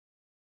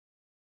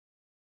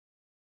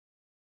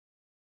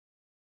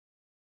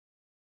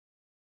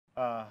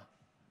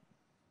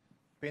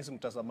Penzi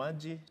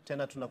mtazamaji,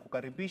 tena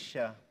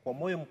tunakukaribisha kwa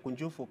moyo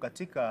mkunjufu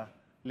katika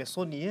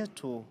lesoni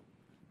yetu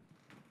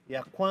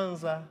ya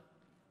kwanza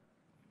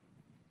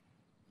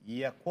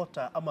ya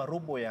kota ama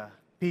robo ya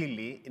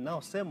pili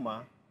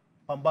inayosema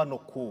pambano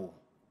kuu,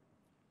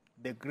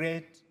 the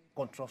great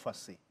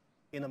controversy.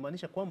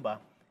 Inamaanisha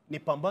kwamba ni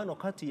pambano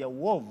kati ya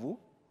uovu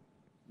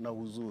na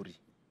uzuri,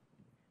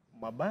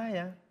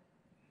 mabaya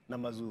na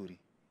mazuri,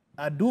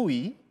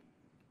 adui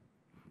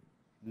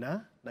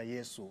na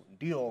Yesu.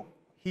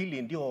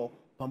 Hili ndio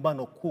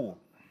pambano kuu,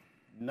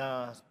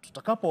 na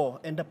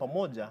tutakapoenda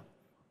pamoja,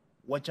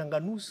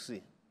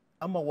 wachanganuzi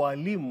ama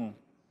walimu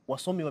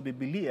wasomi wa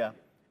Biblia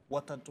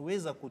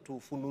watatuweza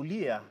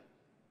kutufunulia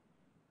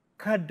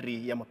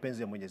kadri ya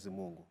mapenzi ya Mwenyezi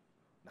Mungu.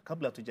 Na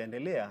kabla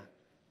tujaendelea,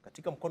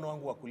 katika mkono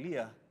wangu wa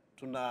kulia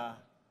tuna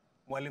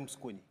mwalimu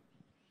Sukunyi.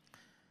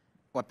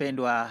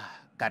 Wapendwa,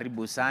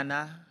 karibu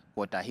sana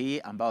kota hii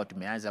ambao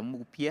tumeanza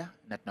mpya,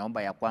 na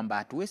tunaomba ya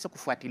kwamba tuweze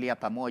kufuatilia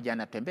pamoja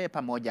na tembee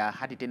pamoja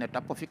hadi tena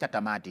tutapofika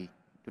tamati.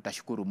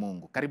 Tutashukuru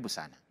Mungu. Karibu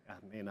sana.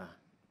 Amina.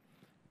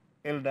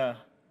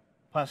 Elder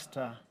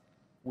Pastor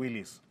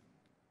Willis.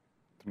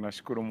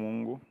 Tunashukuru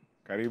Mungu.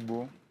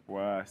 Karibu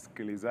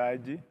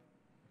wasikilizaji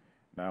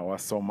na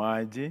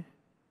wasomaji.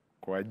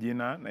 Kwa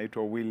jina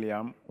naitwa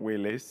William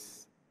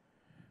Willis.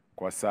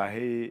 Kwa saa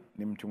hii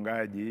ni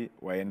mchungaji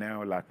wa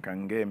eneo la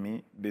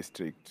Kangemi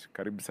District.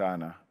 Karibu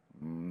sana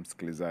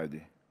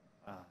msikilizaji.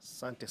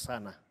 Asante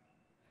sana.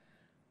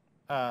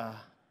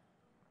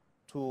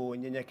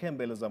 Tunyenyekee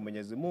mbele za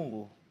Mwenyezi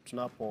Mungu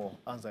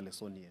tunapoanza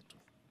lesoni yetu.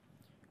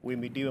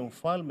 Uhimidiwe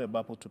Mfalme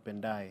Baba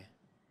tupendaye.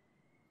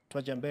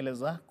 Twaja mbele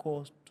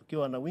zako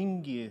tukiwa na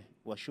wingi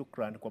wa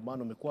shukrani, kwa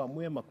maana umekuwa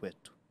mwema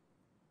kwetu.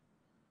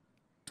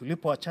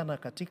 Tulipoachana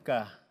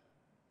katika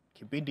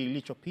kipindi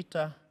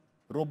ilichopita,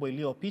 robo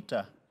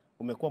iliyopita,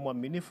 umekuwa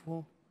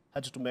mwaminifu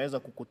hadi tumeweza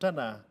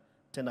kukutana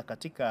tena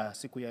katika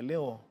siku ya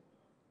leo,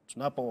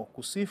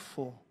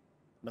 tunapokusifu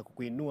na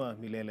kukuinua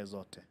milele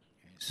zote.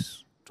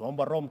 Yes.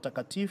 Tuomba Roho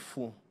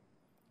Mtakatifu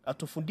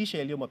atufundishe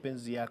yaliyo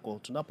mapenzi yako.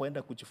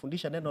 Tunapoenda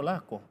kujifundisha neno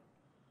lako,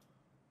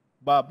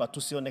 Baba,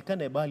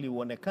 tusionekane bali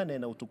uonekane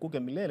na utukuke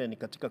milele. Ni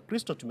katika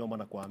Kristo tumeomba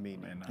na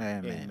kuamini.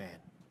 Amen. Amen.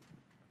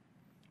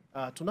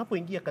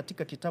 Tunapoingia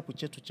katika kitabu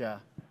chetu cha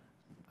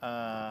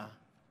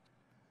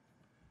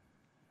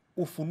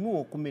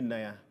Ufunuo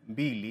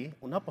 12,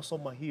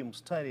 unaposoma hii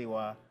mstari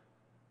wa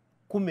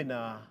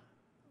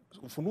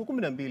Ufunuo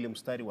 12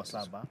 mstari wa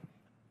 7,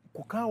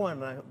 kukawa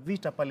na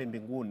vita pale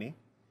mbinguni.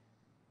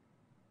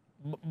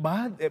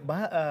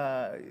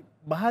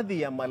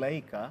 Baadhi ya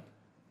malaika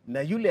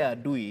na yule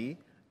adui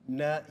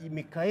na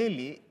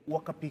Mikaeli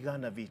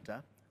wakapigana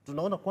vita.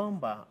 Tunaona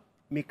kwamba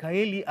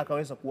Mikaeli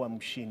akaweza kuwa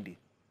mshindi.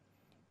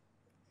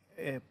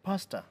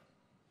 Pastor,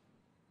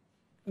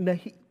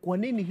 kwa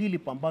nini hili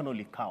pambano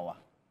likawa?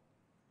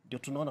 Ndio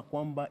tunaona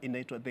kwamba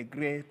inaitwa the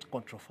great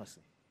controversy.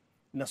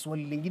 Na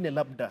swali lingine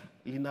labda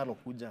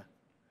linalokuja,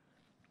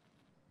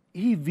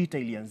 hii vita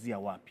ilianzia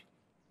wapi?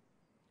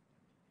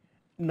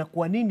 Na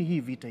kwa nini hii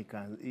vita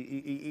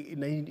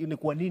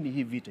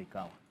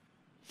ikawa?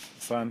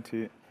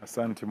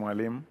 Asante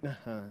mwalimu.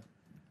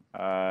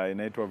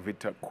 Inaitwa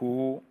vita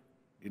kuu,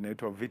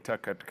 inaitwa vita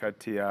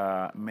katikati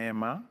ya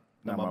mema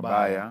na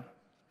mabaya.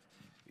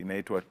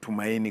 Inaitwa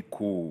tumaini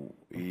kuu,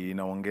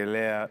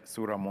 inaongelea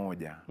sura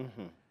moja.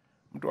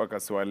 Mtu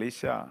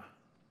akaswalisha,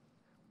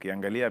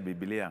 ukiangalia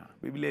Biblia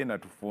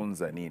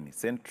inatufunza nini?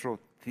 Central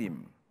theme.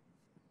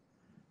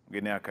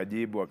 Mwingine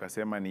akajibu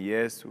akasema ni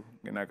Yesu,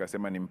 mwingine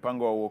akasema ni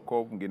mpango wa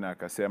wokovu, mwingine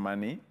akasema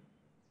ni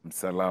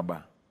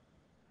msalaba.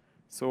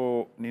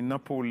 So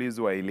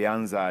ninapoulizwa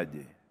ilianza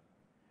aje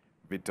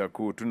vita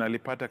kuu,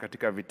 tunalipata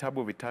katika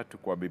vitabu vitatu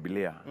kwa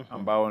Biblia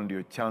ambao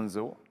ndio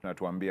chanzo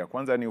tunatuambia.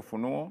 Kwanza ni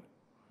Ufunuo,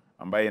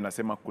 ambaye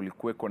inasema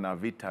kulikuweko na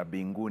vita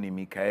mbinguni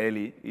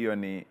Mikaeli. Hiyo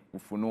ni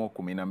Ufunuo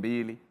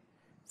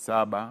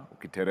 12:7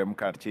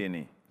 ukiteremka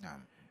chini.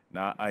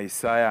 Na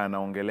Isaya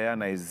anaongelea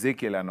na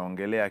Ezekiel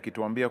anaongelea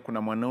akituambia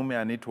kuna mwanaume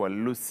anaitwa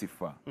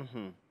Lucifer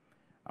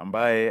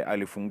ambaye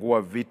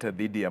alifungua vita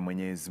dhidi ya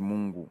Mwenyezi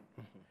Mungu.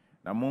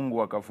 Na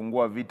Mungu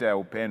akafungua vita ya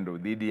upendo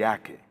dhidi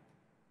yake.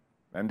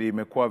 Na ndio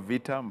imekuwa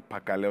vita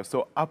mpaka leo.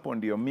 So hapo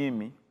ndio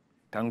mimi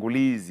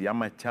tangulizi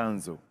ama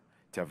chanzo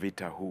cha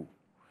vita huu.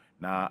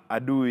 Na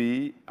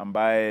adui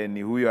ambaye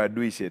ni huyo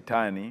adui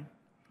shetani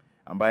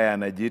ambaye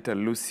anajiita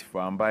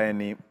Lucifer, ambaye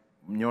ni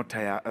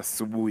nyota ya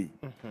asubuhi.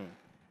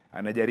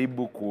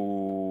 Anajaribu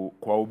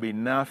kwa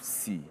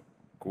ubinafsi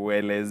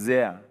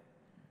kuelezea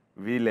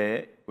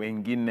vile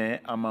wengine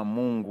ama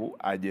Mungu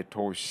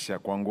ajetosha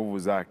kwa nguvu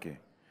zake.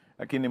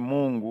 Lakini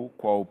Mungu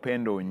kwa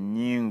upendo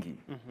nyingi,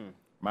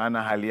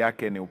 maana hali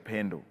yake ni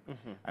upendo.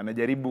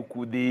 Anajaribu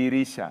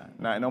kudhihirisha,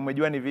 na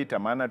umejua ni vita,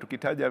 maana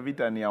tukitaja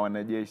vita ni ya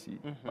wanajeshi.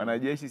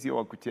 Wanajeshi sio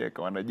wa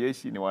kucheka,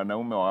 wanajeshi ni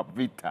wanaume wa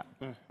vita.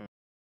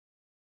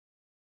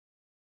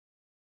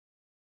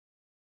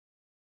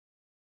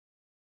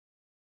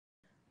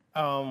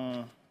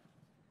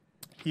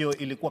 Hiyo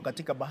ilikuwa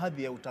katika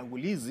baadhi ya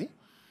utangulizi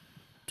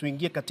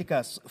tuingie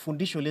katika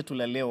fundisho letu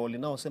la leo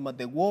linaosema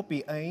the war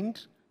behind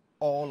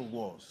all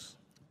wars.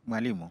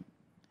 Mwalimu,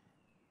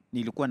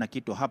 nilikuwa na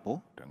kitu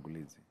hapo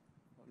Tangulizi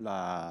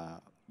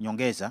la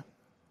nyongeza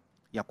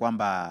ya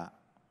kwamba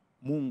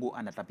Mungu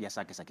ana tabia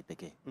zake za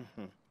kipekee.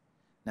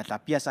 Na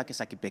tabia zake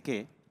za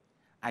kipekee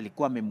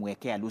alikuwa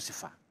amemwekea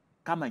Lucifer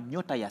kama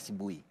nyota ya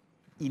asubuhi,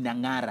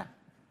 inang'ara,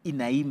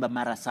 inaimba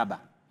mara 7.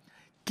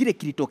 Kile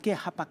kilitokea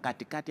hapa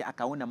katikati,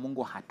 akaona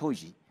Mungu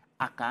hatoshi,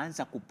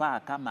 akaanza kupaa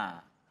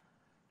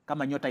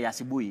kama nyota ya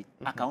asubuhi.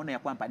 Akaona ya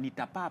kwamba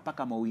nitapaa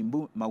mpaka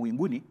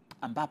mawinguni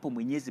ambapo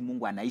Mwenyezi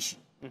Mungu anaishi,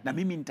 na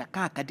mimi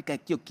nitakaa katika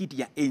hiyo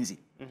kiti ya enzi.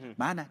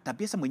 Maana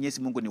tabia za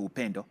Mwenyezi Mungu ni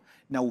upendo,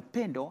 na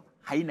upendo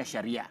haina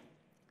sheria.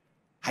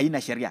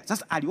 Haina sheria.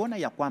 Sasa aliona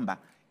ya kwamba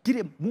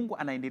kile Mungu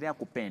anaendelea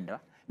kupenda,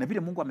 na vile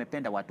Mungu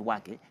amependa watu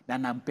wake na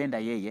anampenda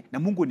yeye, na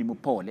Mungu ni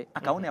mpole,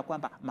 akaona ya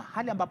kwamba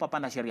mahali ambapo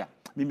hapana sheria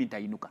mimi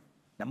nitainuka.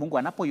 Na Mungu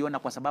anapoiona,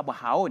 kwa sababu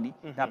haoni,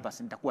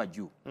 basi nitakuwa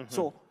juu.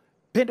 So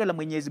pendo la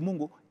Mwenyezi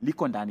Mungu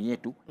liko ndani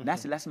yetu,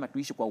 nasi lazima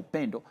tuishi kwa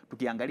upendo,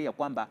 tukiangalia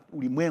kwamba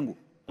ulimwengu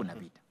kuna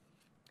vita.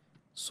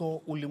 So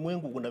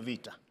ulimwengu kuna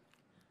vita.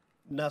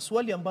 Na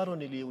swali ambalo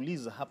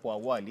niliuliza hapo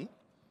awali,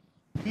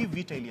 hii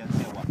vita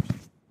ilianzia wapi?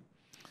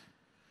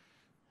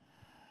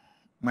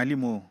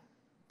 Mwalimu,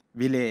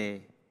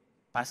 vile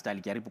pastor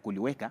alijaribu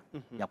kuliweka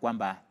ya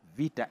kwamba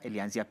vita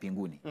ilianzia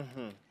mbinguni.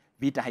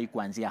 Vita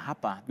haikuanzia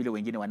hapa vile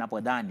wengine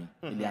wanapodhani,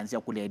 ilianzia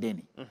kule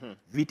Edeni.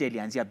 Vita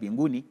ilianzia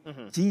mbinguni,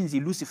 jinsi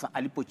Lucifer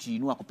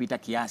alipojiinua kupita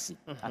kiasi,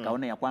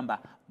 akaona ya kwamba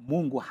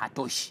Mungu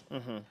hatoshi.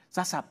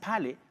 Sasa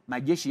pale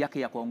majeshi yake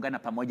yakaungana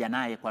pamoja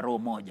naye kwa roho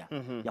moja,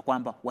 ya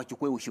kwamba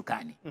wachukue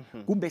ushukani.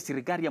 Kumbe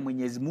serikali ya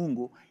Mwenyezi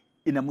Mungu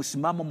ina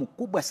msimamo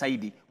mkubwa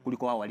zaidi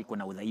kuliko wao waliko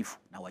na udhaifu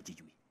na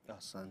wajijui.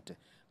 Asante.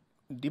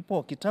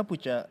 Ndipo kitabu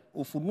cha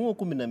Ufunuo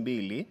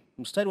 12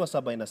 mstari wa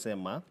 7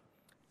 inasema,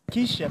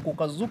 kisha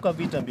kukazuka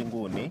vita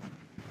mbinguni,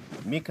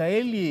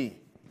 Mikaeli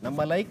na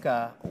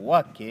malaika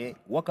wake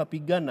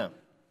wakapigana.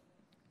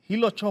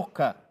 Hilo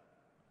choka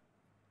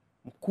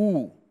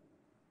mkuu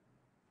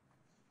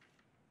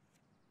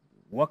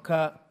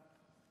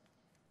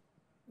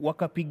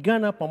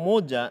wakapigana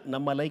pamoja na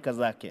malaika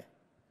zake,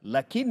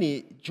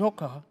 lakini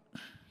joka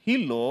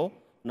hilo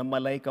na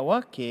malaika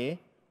wake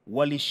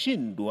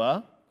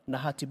walishindwa, na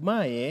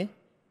hatimaye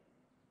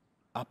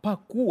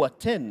hapakuwa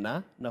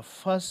tena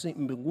nafasi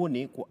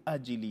mbinguni kwa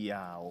ajili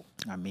yao.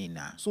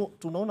 Amina. So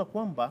tunaona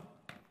kwamba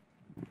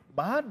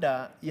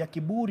baada ya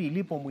kiburi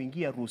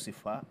ilipomwingia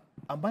Lucifer,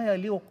 ambaye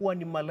aliyokuwa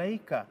ni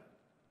malaika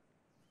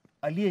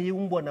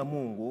aliyeumbwa na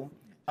Mungu,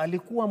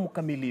 alikuwa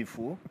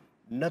mkamilifu,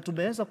 na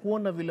tunaweza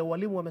kuona vile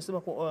walimu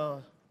wamesema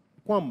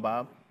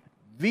kwamba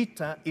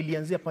vita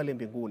ilianzia pale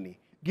mbinguni.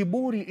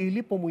 Kiburi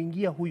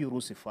ilipomwingia huyu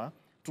Lucifer,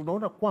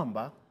 tunaona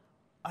kwamba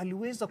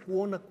aliweza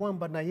kuona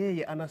kwamba na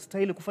yeye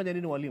anastahili kufanya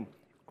nini walimu?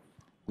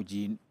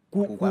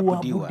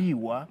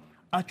 Kuabudiwa,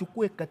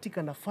 achukue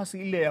katika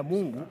nafasi ile ya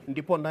Mungu,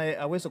 ndipo naye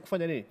aweze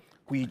kufanya nini?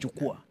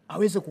 Kuichukua,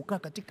 aweze kukaa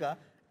katika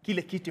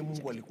kile kiti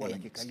Mungu alikuwa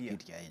anakikalia,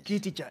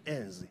 kiti cha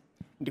enzi.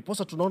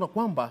 Ndiposa tunaona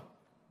kwamba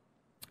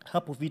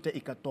hapo vita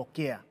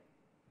ikatokea.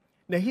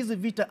 Na hizi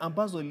vita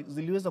ambazo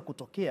ziliweza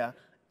kutokea,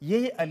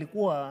 yeye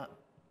alikuwa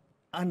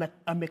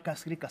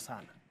amekasirika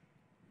sana.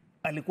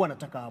 Alikuwa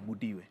anataka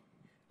aabudiwe.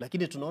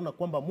 Lakini tunaona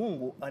kwamba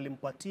Mungu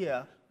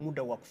alimpatia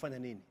muda wa kufanya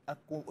nini?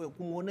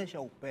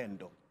 Kumuonesha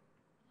upendo.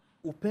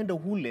 Upendo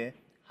ule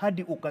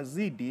hadi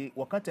ukazidi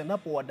wakati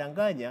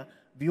anapowadanganya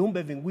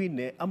viumbe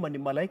vingine ama ni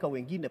malaika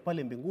wengine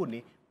pale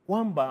mbinguni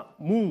kwamba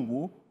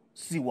Mungu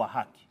si wa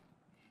haki.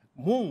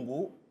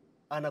 Mungu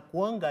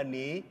anakuanga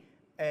ni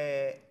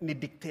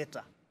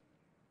dictator.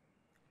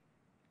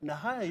 Na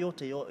haya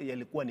yote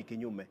yalikuwa ni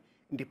kinyume.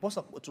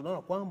 Ndiposa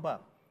tunaona kwamba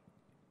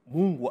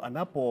Mungu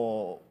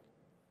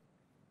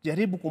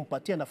jaribu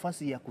kumpatia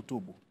nafasi ya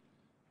kutubu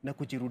na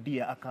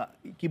kujirudia,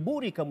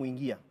 kiburi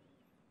ikamuingia.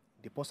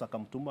 Ndiposa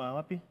akamtuma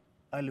wapi?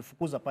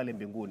 Alifukuza pale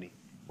mbinguni.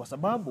 Kwa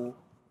sababu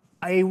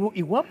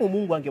iwapo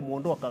Mungu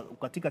angemuondoa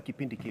katika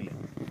kipindi kile,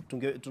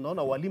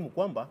 tunaona walimu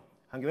kwamba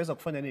angeweza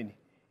kufanya nini?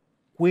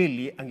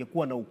 Kweli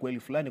angekuwa na ukweli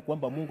fulani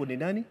kwamba Mungu ni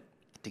nani?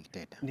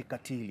 Dictator. Ni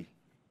katili.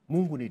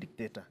 Mungu ni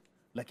dikteta.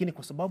 Lakini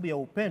kwa sababu ya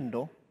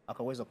upendo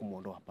akaweza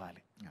kumuondoa pale.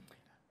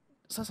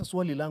 Sasa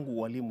swali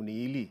langu walimu ni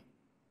hili.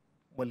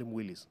 Mwalimu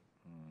Willis.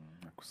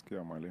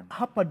 Nakusikia mwalimu.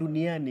 Hapa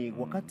duniani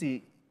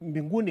wakati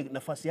mbinguni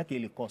nafasi yake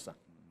ilikosa,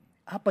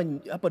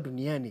 hapa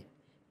duniani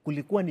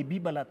kulikuwa ni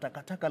biba la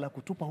takataka la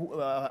kutupa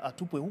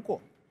atupwe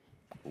huko?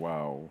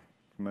 Wow.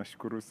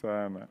 Nashukuru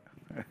sana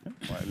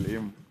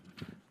mwalimu.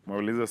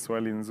 Mauliza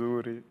swali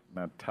nzuri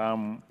na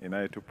tamu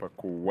inayotupa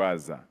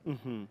kuwaza.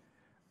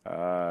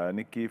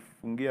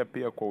 Nikifungia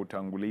pia kwa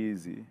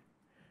utangulizi,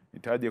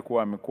 nitaje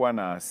kuwa amekuwa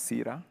na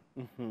hasira,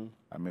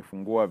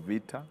 amefungua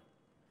vita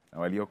na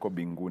walioko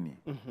mbinguni.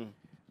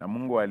 Na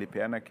Mungu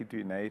alipeana kitu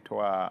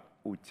inaitwa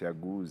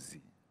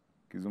uchaguzi.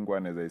 Kizungu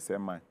anaweza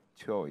isema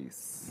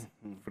choice.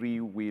 Free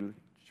will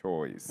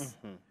choice.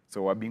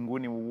 So wa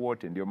mbinguni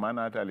wote, ndio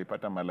maana hata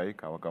alipata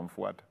malaika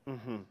wakamfuata.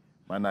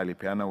 Maana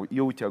alipeana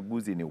hiyo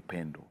uchaguzi ni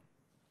upendo.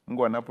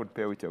 Mungu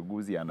anapotupea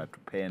uchaguzi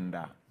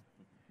anatupenda.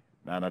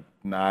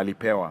 Na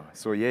alipewa.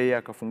 So yeye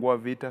akafungua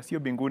vita, sio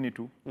binguni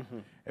tu.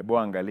 Hebu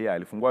angalia,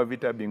 alifungua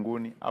vita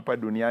binguni, hapa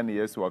duniani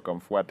Yesu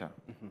akamfuata.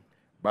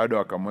 Bado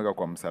akamweka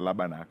kwa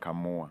msalaba na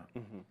akamua.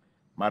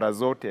 Mara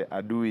zote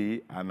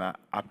adui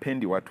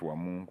apendi watu wa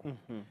Mungu.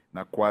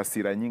 Na kwa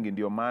hasira nyingi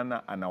ndio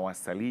maana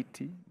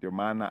anawasaliti, ndio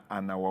maana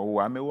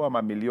anawaua. Ameua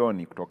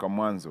mamilioni kutoka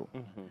mwanzo.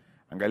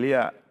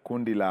 Angalia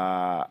kundi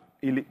la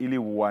ili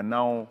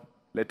wanao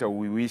leta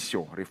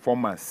uiwisho,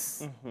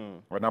 reformers,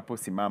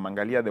 wanaposimama.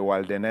 Angalia the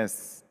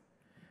wilderness,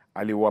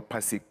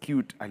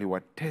 aliwapersecute,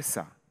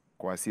 aliwatesa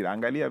kwa hasira.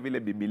 Angalia vile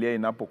Biblia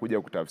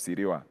inapokuja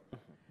kutafsiriwa.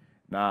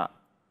 Na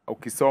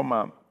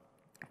ukisoma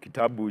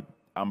kitabu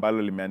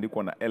ambalo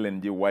limeandikwa na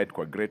Ellen G. White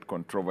kwa Great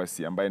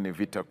Controversy, ambaye ni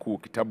vita kuu,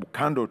 kitabu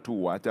kando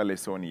tu hata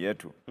lesoni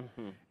yetu,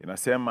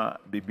 inasema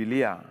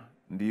Biblia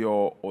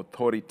ndio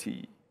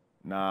authority,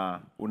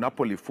 na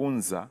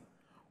unapolifunza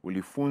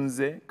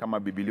ulifunze kama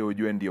Biblia,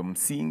 ujue ndio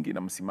msingi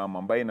na msimamo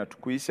ambaye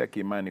inatukuisha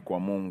kiimani kwa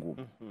Mungu.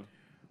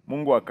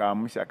 Mungu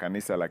akaamsha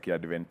kanisa la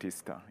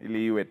Kiadventista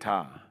ili iwe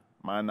taa.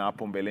 Maana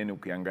hapo mbeleni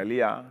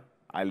ukiangalia,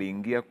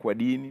 aliingia kwa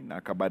dini na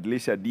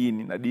akabadilisha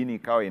dini, na dini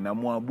ikawa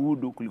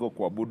inamwabudu kuliko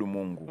kuabudu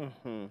Mungu.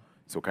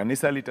 So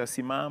kanisa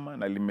litasimama,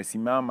 na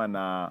limesimama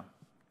na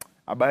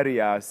habari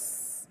ya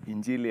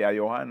Injili ya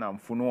Yohana,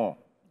 Mfunuo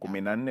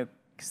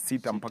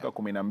 14:6 mpaka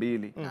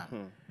 12,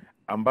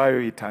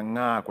 ambayo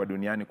itang'aa kwa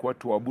duniani kwa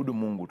tuabudu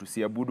Mungu,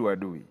 tusiabudu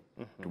adui.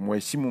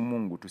 Tumheshimu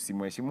Mungu,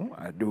 tusimheshimu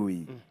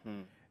adui.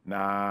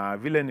 Na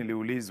vile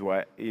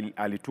niliulizwa,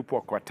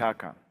 alitupwa kwa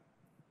taka.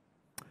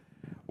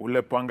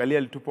 Ulipoangalia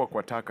alitupwa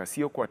kwa taka,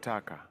 sio kwa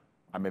taka.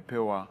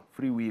 Amepewa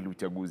free will,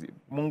 uchaguzi.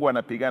 Mungu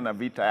anapigana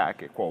vita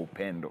yake kwa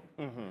upendo.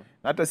 Na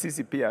hata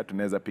sisi pia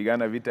tunaweza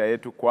pigana vita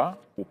yetu kwa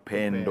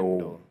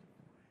upendo.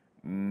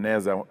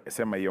 Naweza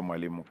sema hiyo,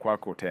 mwalimu.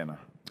 Kwako tena.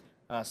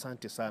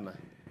 Asante sana.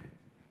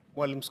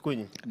 Mwalimu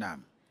Skunyi.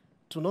 Naam.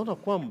 Tunaona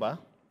kwamba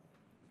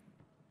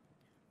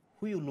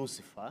huyu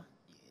Lucifer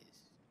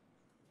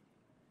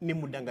ni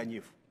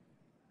mdanganyifu.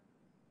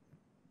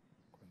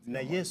 Na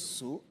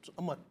Yesu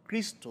ama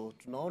Kristo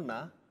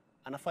tunaona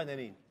anafanya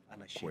nini?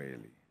 Anashinda.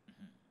 Kweli.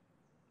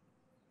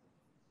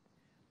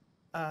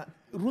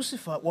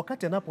 Lucifer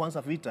wakati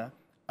anapoanza vita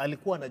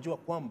alikuwa anajua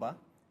kwamba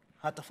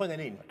hatafanya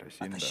nini?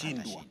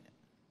 Atashindwa.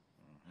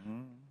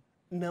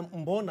 Na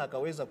mbona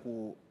akaweza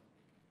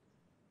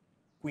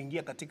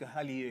kuingia katika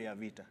hali hiyo ya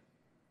vita?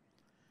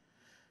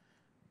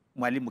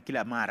 Mwalimu,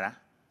 kila mara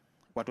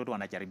watoto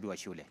wanajaribiwa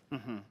shule.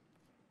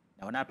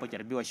 Na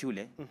wanapojaribiwa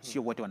shule,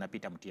 sio wote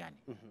wanapita mtihani.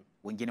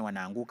 Wengine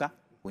wanaanguka,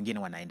 wengine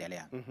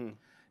wanaendelea.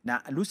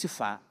 Na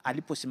Lucifer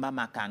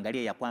aliposimama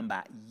akaangalia ya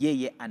kwamba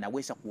yeye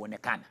anaweza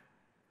kuonekana,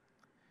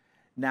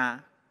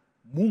 na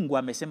Mungu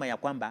amesema ya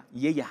kwamba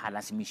yeye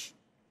halazimishi.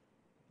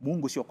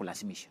 Mungu sio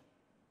kulazimisha.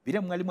 Vile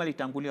mwalimu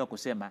alitangulia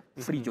kusema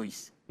free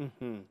choice.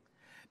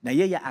 Na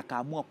yeye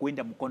akaamua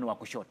kuenda mkono wa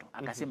kushoto.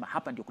 Akasema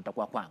hapa ndio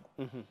kutakuwa kwangu.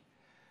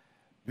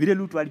 Vile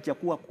Lutu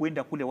alichukua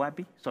kwenda kule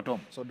wapi?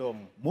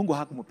 Sodomu. Mungu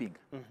hakumpinga.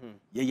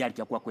 Yeye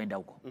alichukua kwenda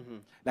huko.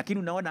 Lakini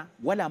unaona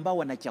wale ambao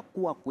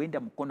wanachukua kwenda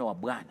mkono wa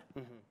Bwana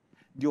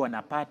ndio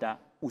wanapata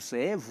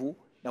useevu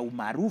na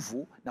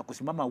umaarufu na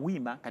kusimama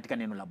wima katika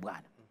neno la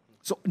Bwana.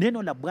 So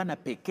neno la Bwana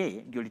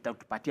pekee ndio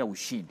litatupatia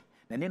ushindi.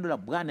 Na neno la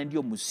Bwana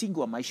ndio msingi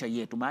wa maisha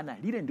yetu, maana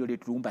lile ndio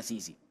lituumba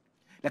sisi.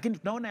 Lakini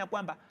tunaona ya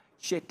kwamba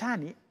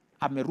shetani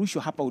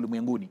amerushwa hapa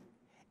ulimwenguni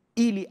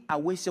ili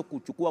aweze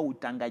kuchukua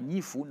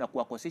utanganyifu na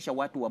kuwakosesha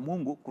watu wa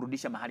Mungu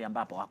kurudisha mahali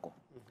ambapo wako.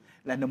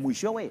 Na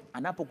mwishowe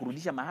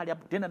anapokurudisha mahali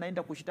hapo tena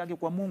naenda kushitaki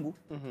kwa Mungu.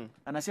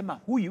 Anasema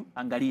huyu,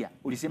 angalia,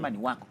 ulisema ni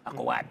wako,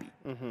 ako wapi?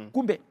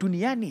 Kumbe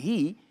duniani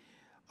hii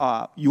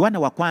Yohana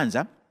wa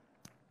kwanza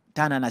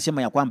 5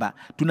 anasema ya kwamba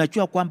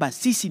tunajua kwamba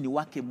sisi ni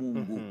wake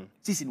Mungu.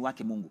 Sisi ni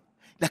wake Mungu.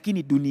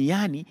 Lakini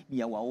duniani ni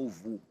ya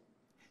waovu.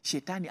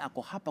 Shetani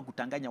ako hapa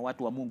kutanganya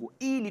watu wa Mungu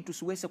ili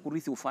tusiweze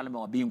kurithi ufalme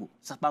wa mbingu,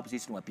 sababu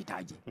sisi ni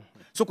wapitaji.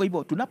 So kwa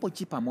hivyo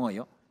tunapojipa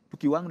moyo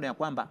tukiwaona ya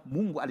kwamba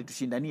Mungu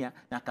alitushindania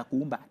na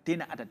akakuumba,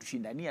 tena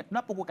atatushindania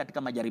tunapokuwa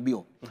katika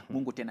majaribio.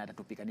 Mungu tena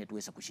atatupigania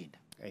tuweze kushinda.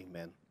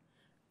 Amen.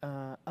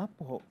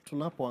 Hapo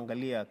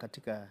tunapoangalia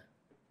katika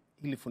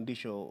hili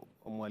fundisho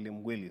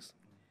Mwalimu Willis,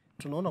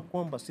 tunaona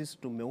kwamba sisi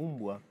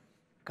tumeumbwa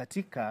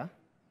katika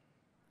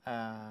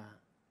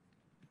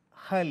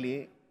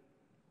hali,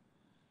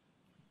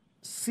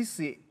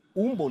 sisi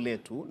umbo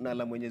letu na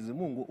la Mwenyezi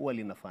Mungu huwa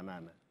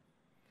linafanana.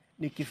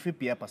 Ni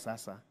kifipi hapa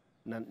sasa,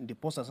 na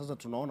ndiposa sasa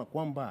tunaona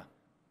kwamba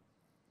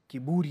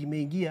kiburi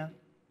imeingia.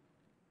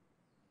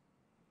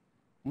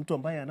 Mtu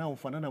ambaye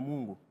anaomfanana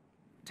Mungu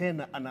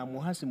tena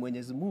anamuhasi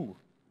Mwenyezi Mungu.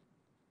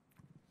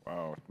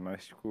 Wow,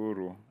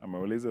 tunashukuru.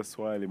 Ameuliza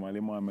swali,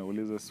 mwalimu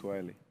ameuliza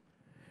swali.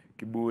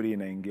 Kiburi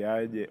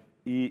inaingiaje?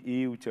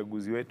 Hii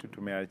uchaguzi wetu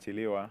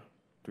tumeachiliwa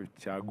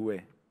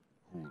tuchague,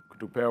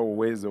 kutupea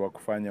uwezo wa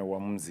kufanya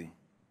uamuzi.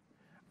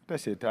 Hata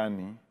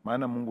shetani,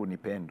 maana Mungu ni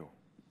pendo.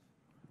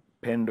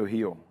 Pendo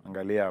hiyo,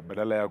 angalia,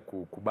 badala ya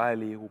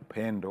kukubali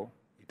upendo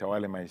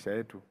itawale maisha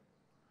yetu,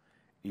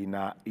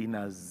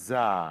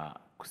 inazaa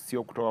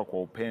sio kutoka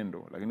kwa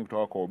upendo, lakini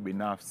kutoka kwa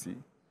ubinafsi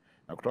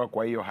na kutoka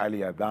kwa hiyo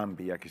hali ya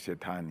dhambi ya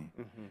kishetani.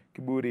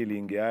 Kiburi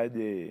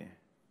iliingiaje?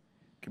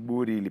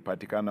 Kiburi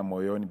ilipatikana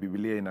moyoni,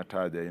 Biblia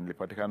inataja,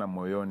 ilipatikana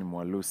moyoni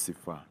mwa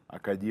Lucifer.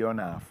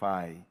 Akajiona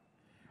hafai,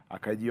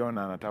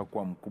 akajiona anataka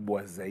kuwa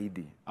mkubwa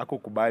zaidi.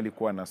 Hakukubali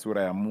kuwa na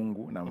sura ya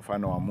Mungu na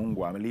mfano wa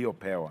Mungu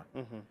aliyopewa.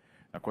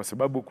 Na kwa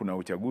sababu kuna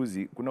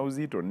uchaguzi, kuna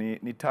uzito.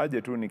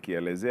 Nitaje tu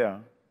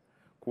nikielezea,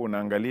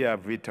 unaangalia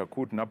vita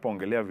kuu,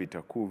 tunapoongelea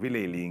vita kuu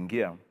vile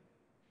iliingia,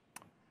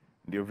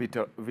 ndio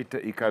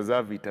vita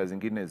ikazaa vita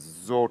zingine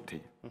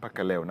zote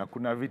mpaka leo. Na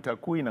kuna vita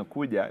kuu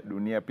inakuja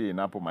dunia pia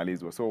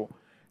inapomalizwa. So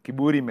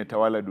kiburi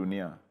imetawala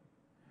dunia.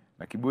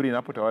 Na kiburi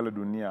inapotawala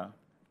dunia,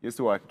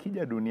 Yesu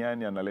akija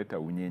duniani analeta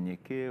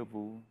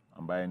unyenyekevu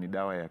ambaye ni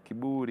dawa ya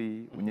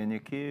kiburi.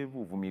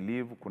 Unyenyekevu,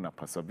 uvumilivu, kuna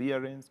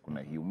perseverance,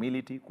 kuna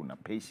humility, kuna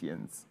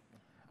patience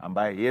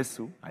ambaye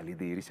Yesu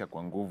alidhihirisha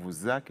kwa nguvu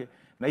zake,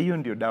 na hiyo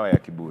ndio dawa ya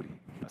kiburi.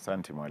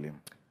 Asante mwalimu.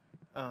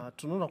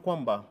 Tunaona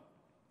kwamba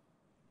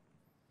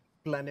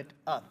planet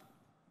Earth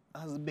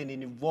has been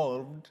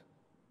involved,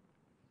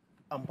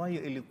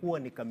 ambayo ilikuwa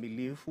ni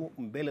kamilifu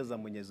mbele za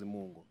Mwenyezi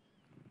Mungu.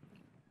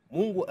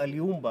 Mungu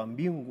aliumba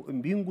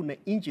mbingu na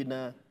nchi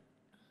na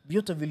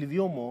vyote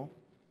vilivyomo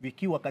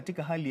vikiwa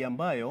katika hali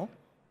ambayo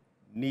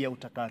ni ya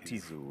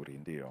utakatifu. Uzuri,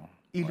 ndio.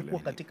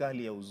 Ilikuwa katika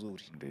hali ya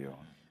uzuri. Ndio.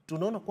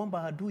 Tunaona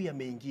kwamba adui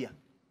ameingia.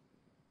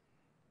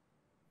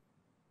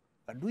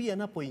 Adui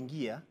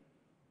anapoingia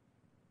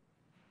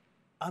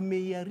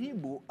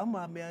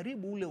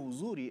ameharibu ule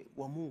uzuri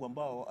wa Mungu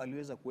ambao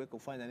aliweza kuweka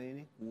kufanya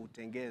nini?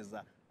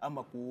 Kuutengeza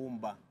ama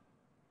kuumba.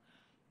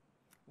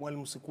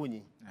 Mwalimu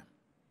Sikunyi,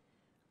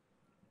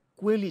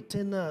 kweli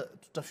tena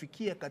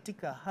tutafikia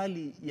katika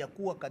hali ya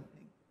kuwa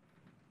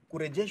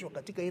kurejeshwa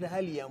katika ile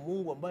hali ya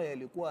Mungu ambayo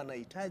alikuwa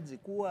anahitaji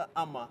kuwa,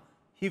 ama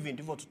hivi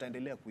ndivyo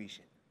tutaendelea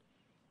kuishi?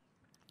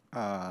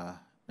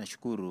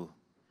 Nashukuru.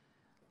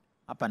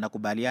 Hapa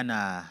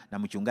nakubaliana na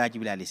mchungaji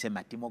vile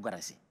alisema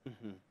democracy.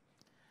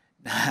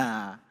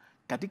 Na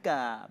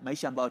katika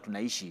maisha ambayo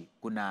tunaishi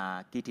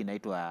kuna kitu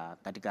inaitwa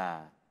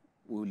katika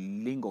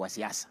ulingo wa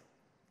siasa,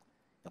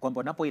 ya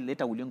kwamba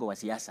unapoleta ulingo wa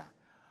siasa,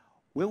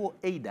 wewe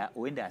either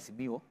uende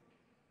Azimio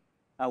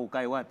au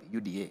ukae wapi?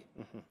 UDA.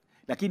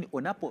 Lakini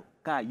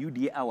unapokaa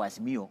UDA au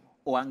Azimio,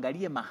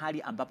 uangalie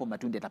mahali ambapo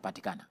matunda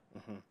yatapatikana.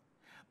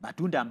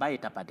 Matunda ambayo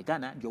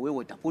yatapatikana ndio wewe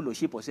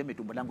utafellowship, useme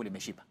tumbo langu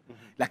limeshiba.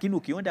 Lakini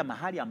ukienda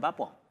mahali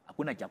ambapo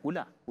hakuna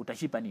chakula,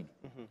 utashiba nini?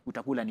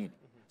 Utakula nini?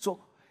 So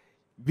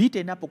vita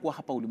inapokuwa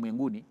hapa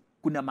ulimwenguni,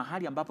 kuna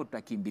mahali ambapo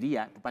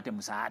tutakimbilia tupate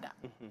msaada.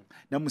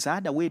 Na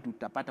msaada wetu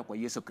tutapata kwa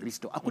Yesu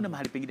Kristo. Hakuna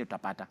mahali pengine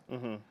tutapata.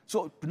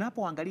 So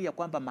tunapoangalia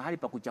kwamba mahali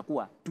pa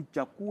kuchakua,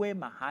 tuchakue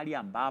mahali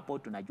ambapo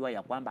tunajua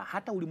ya kwamba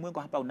hata ulimwengu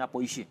hapa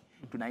unapoishi,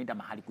 tunaenda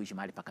mahali kuishi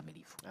mahali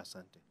pakamilifu.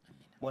 Asante.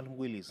 Mwalimu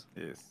Willis.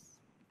 Yes.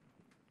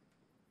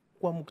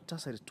 Kwa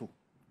muktasari tu,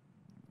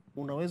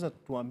 unaweza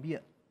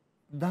tuambia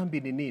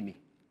dhambi ni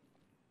nini?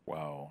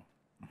 Wow.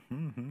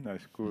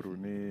 Nashukuru.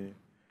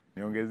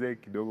 Niongezee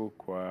kidogo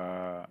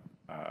kwa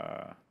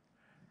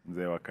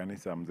mzee wa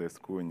kanisa, mzee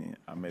Sikunyi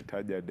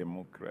ametaja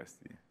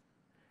demokrasi.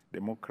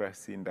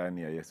 Demokrasi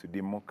ndani ya Yesu,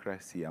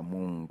 demokrasi ya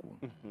Mungu.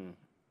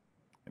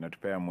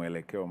 Inatupea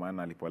mwelekeo,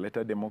 maana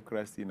alipoleta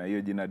demokrasi, na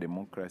hiyo jina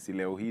demokrasi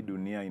leo hii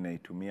dunia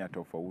inaitumia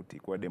tofauti.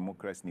 Kwa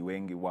demokrasi ni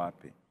wengi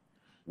wape?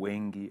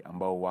 Wengi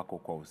ambao wako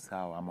kwa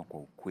usawa ama kwa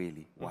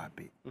ukweli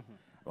wape?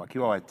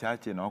 Wakiwa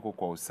wachache na wako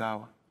kwa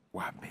usawa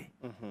wape?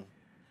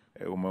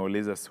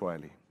 Umeuliza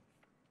swali.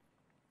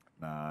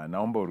 Na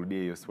naomba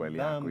urudie hiyo swali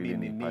yako ili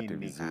nipate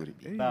vizuri.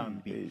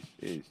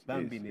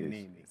 Dhambi ni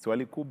nini?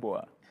 Swali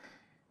kubwa.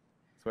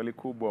 Swali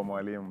kubwa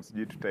mwalimu,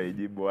 sijui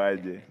tutaijibu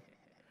aje.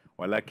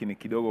 Walakini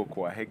kidogo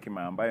kwa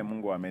hekima ambaye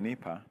Mungu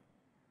amenipa,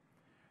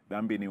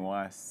 dhambi ni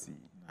uasi.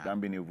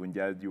 Dhambi ni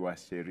uvunjaji wa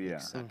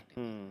sheria.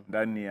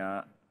 Ndani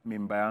ya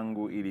mimba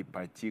yangu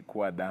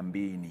ilipachikwa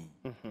dhambini.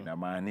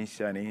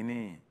 Inamaanisha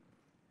nini?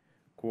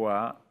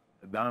 Kuwa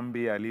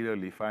dhambi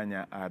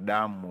alilolifanya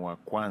Adamu wa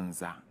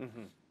kwanza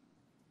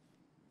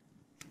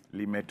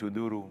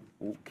limetudhuru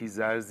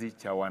kizazi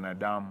cha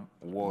wanadamu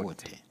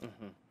wote.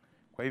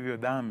 Kwa hivyo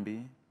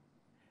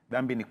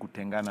dhambi ni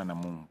kutengana na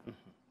Mungu.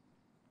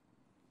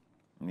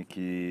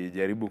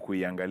 Nikijaribu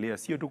kuiangalia,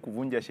 sio tu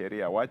kuvunja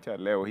sheria. Wacha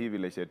leo hii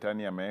vile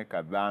shetani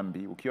ameweka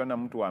dhambi. Ukiona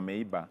mtu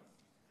ameiba,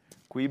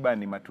 kuiba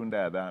ni matunda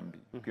ya dhambi.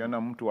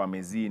 Ukiona mtu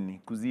amezini,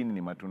 kuzini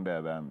ni matunda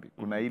ya dhambi.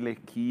 Kuna ile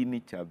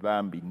kiini cha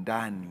dhambi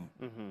ndani.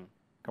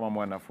 Kama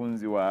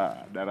mwanafunzi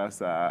wa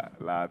darasa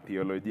la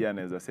theolojia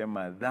anaweza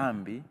sema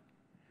dhambi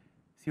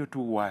sio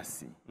tu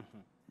uasi.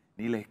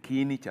 Ni ile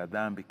kiini cha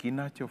dhambi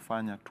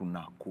kinachofanya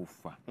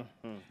tunakufa.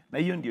 Na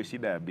hiyo ndio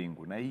shida ya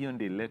mbingu, na hiyo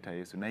ndio ileta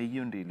Yesu, na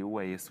hiyo ndio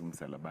iliua Yesu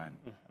msalabani.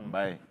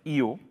 Ambaye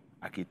hiyo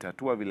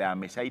akitatua vile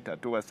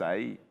ameshaitatua saa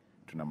hii,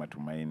 tuna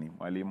matumaini.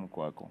 Mwalimu,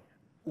 kwako.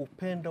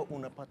 Upendo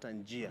unapata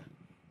njia,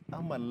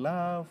 ama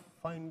love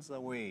finds a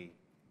way.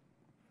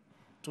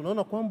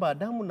 Tunaona kwamba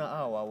Adamu na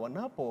Hawa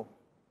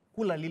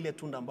wanapokula lile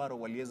tunda ambalo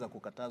waliweza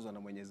kukatazwa na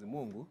Mwenyezi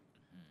Mungu,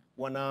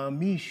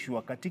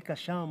 wanahamishwa katika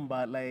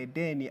shamba la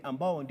Edeni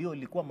ambao ndio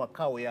ilikuwa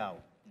makao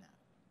yao.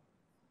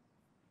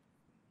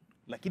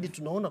 Lakini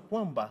tunaona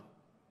kwamba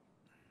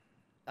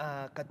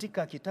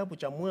katika kitabu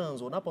cha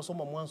Mwanzo,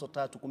 unaposoma Mwanzo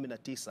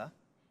 3:19,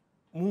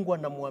 Mungu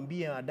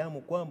anamwambia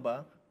Adamu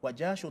kwamba kwa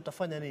jasho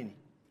utafanya nini?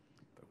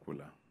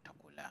 Utakula.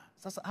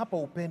 Sasa hapa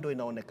upendo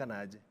inaonekana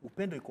aje?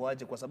 Upendo iko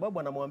aje? Kwa sababu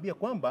anamwambia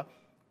kwamba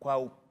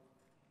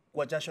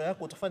kwa jasho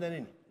yako utafanya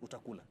nini?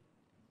 Utakula.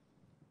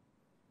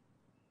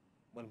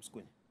 Mwalimu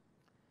Sikunya.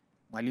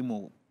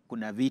 Mwalimu,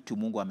 kuna vitu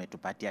Mungu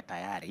ametupatia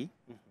tayari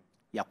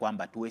ya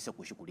kwamba tuweze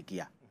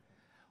kushughulikia.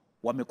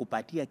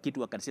 Wamekupatia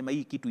kitu wakasema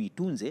hii kitu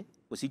itunze,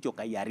 usicho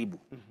kaiharibu.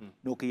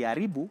 Na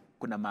ukiharibu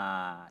kuna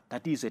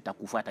matatizo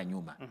yatakufuata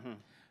nyuma.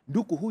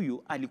 Ndugu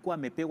huyu alikuwa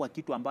amepewa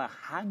kitu ambayo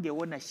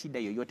hangeona shida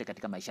yoyote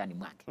katika maishani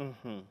mwake.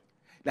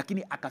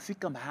 Lakini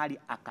akafika mahali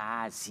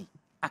akaasi,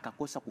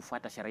 akakosa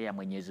kufuata sheria ya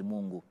Mwenyezi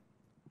Mungu.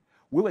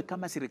 Wewe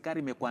kama serikali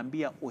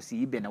imekwambia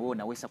usiibe na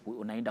wewe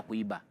unaenda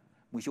kuiba,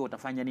 mwisho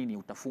utafanya nini?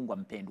 Utafungwa,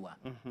 mpendwa.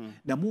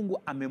 Na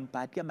Mungu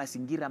amempatia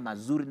mazingira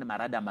mazuri na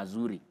marada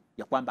mazuri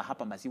ya kwamba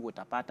hapa maziwa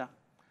utapata,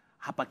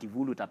 hapa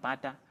kivuli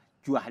utapata,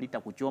 jua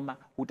halitakuchoma,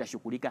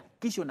 utashughulika,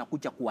 kisha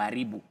unakuja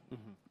kuharibu.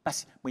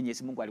 Basi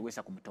Mwenyezi Mungu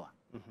aliweza kumtoa.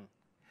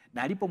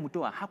 Na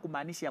alipomtoa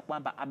hakumaanisha ya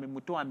kwamba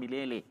amemtoa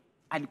milele.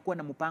 Alikuwa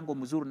na mpango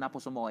mzuri.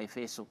 Naposoma wa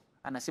Efeso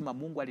anasema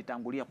Mungu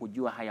alitangulia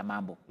kujua haya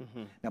mambo.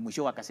 Na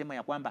mwisho akasema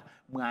ya kwamba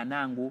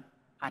mwanangu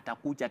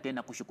atakuja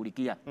tena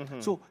kushughulikia.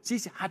 So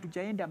sisi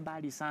hatujaenda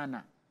mbali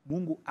sana.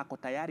 Mungu ako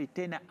tayari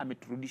tena,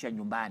 ameturudisha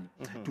nyumbani.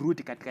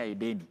 Turudi katika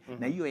Edeni.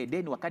 Na hiyo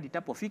Edeni wakati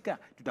itapofika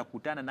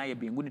tutakutana naye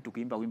mbinguni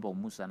tukiimba wimbo wa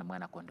Musa na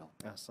mwana kondoo.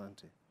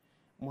 Asante.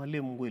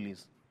 Mwalimu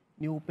Willis,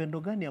 ni upendo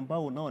gani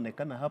ambao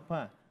unaonekana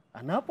hapa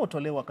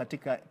anapotolewa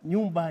katika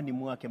nyumbani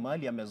mwake,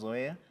 mahali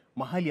amezoea,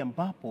 mahali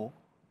ambapo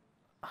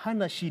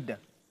hana shida?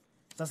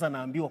 Sasa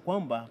naambiwa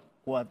kwamba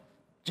kwa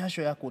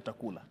jasho yako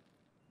utakula.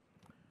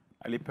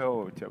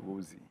 Alipewa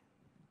uchaguzi.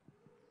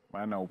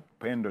 Maana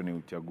upendo ni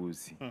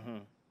uchaguzi.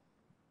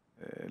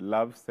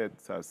 Love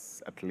sets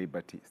us at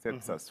liberty,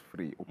 sets us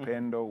free.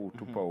 Upendo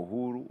hutupa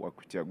uhuru wa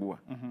kuchagua.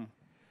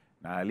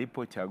 Na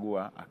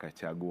alipochagua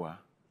akachagua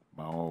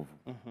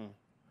maovu.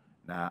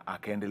 Na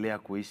akaendelea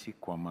kuishi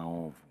kwa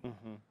maovu.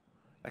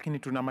 Lakini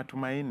tuna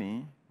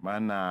matumaini,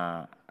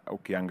 maana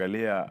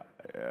ukiangalia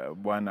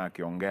Bwana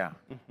akiongea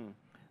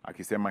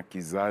akisema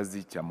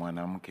kizazi cha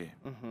mwanamke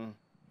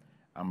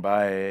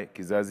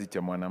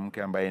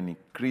ambaye ni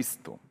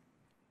Kristo,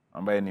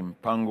 ambaye ni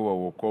mpango wa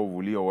wokovu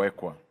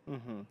uliowekwa.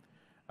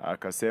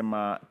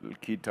 Akasema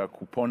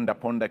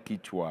kuponda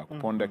kichwa.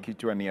 Kuponda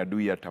kichwa ni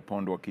adui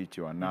atapondwa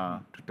kichwa,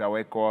 na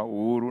tutawekwa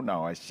uhuru na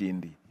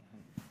washindi.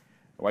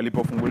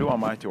 Walipofunguliwa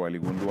macho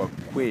waligundua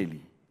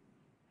kweli.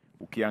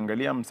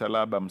 Ukiangalia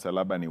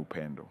msalaba ni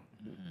upendo.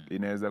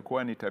 Inaweza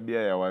kuwa ni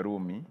tabia ya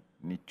Warumi,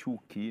 ni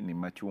chuki, ni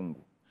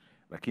machungu.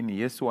 Lakini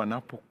Yesu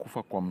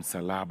anapokufa kwa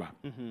msalaba,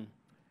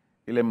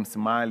 ile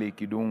msumali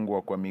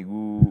ikidungwa kwa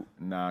miguu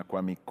na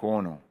kwa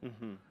mikono,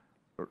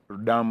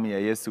 damu ya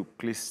Yesu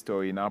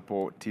Kristo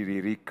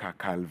inapotiririka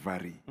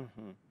Kalvari,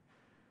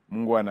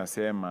 Mungu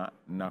anasema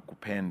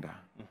nakupenda.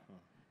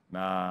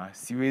 Na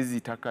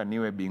siwezi taka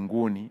niwe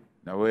binguni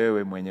na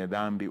wewe mwenye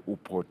dhambi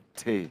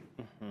upotee.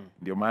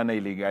 Ndio maana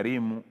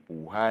iligharimu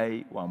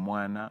uhai wa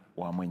mwana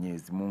wa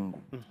Mwenyezi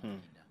Mungu.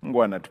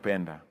 Mungu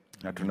anatupenda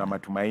na tuna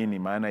matumaini,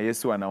 maana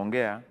Yesu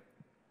anaongea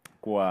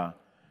kwa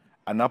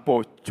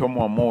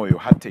anapochomwa moyo,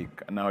 heartache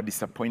na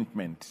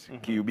disappointment,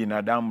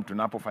 kiubinadamu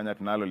tunapofanya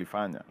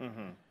tunalolifanya.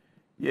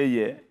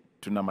 Yeye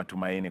tuna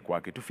matumaini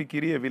kwake.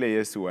 Tufikirie vile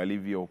Yesu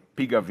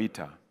alivyopiga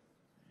vita.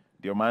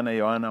 Ndio maana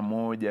Yohana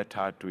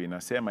 1:3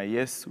 inasema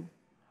Yesu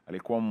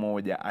alikuwa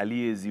mmoja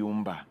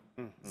aliyeziumba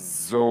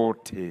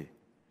zote.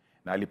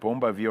 Na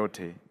alipoumba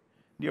vyote,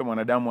 ndio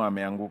mwanadamu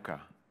ameanguka,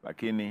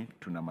 lakini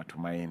tuna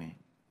matumaini.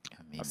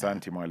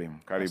 Asante mwalimu,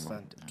 karibu.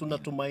 Asante.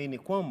 Tunatumaini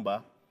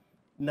kwamba,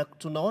 na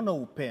tunaona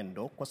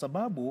upendo kwa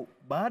sababu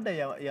baada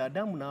ya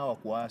Adamu na Hawa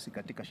kuasi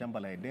katika shamba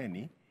la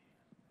Edeni,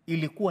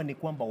 ilikuwa ni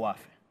kwamba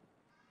wafe.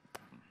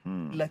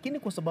 Lakini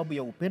kwa sababu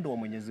ya upendo wa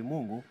Mwenyezi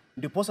Mungu,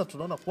 ndiposa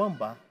tunaona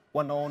kwamba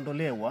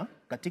wanaondolewa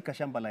katika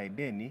shamba la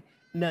Edeni,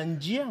 na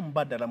njia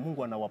mbadala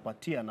Mungu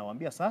anawapatia,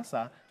 anawaambia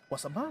sasa, kwa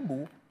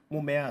sababu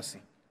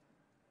mumeasi,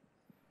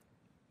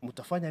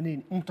 mtafanya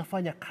nini?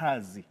 Mtafanya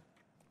kazi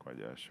Kwa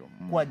jasho.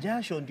 Kwa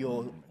jasho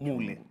ndio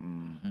mule.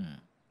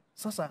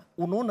 Sasa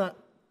unaona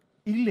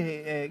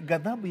ile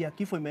ghadhabu ya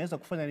kifo imeweza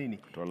kufanya nini?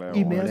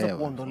 Imeweza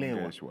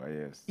kuondolewa.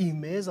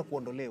 Imeweza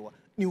kuondolewa.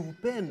 Ni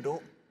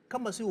upendo.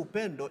 Kama si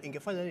upendo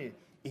ingefanya nini?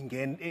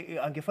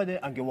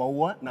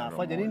 Angewaua na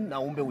afanye nini na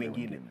umbe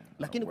wengine.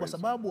 Lakini kwa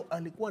sababu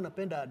alikuwa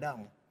anapenda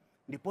Adamu,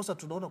 ndiposa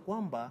tunaona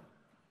kwamba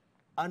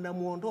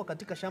anamuondoa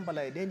katika shamba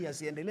la Edeni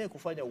asiendelee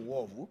kufanya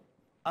uovu,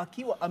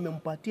 akiwa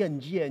amempatia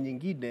njia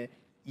nyingine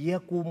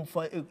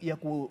ya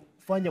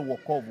kufanya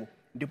wokovu.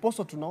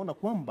 Ndiposa tunaona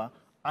kwamba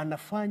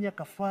anafanya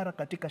kafara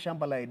katika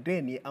shamba la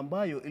Edeni,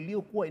 ambayo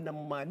iliyokuwa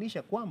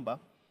inamaanisha kwamba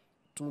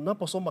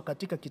tunaposoma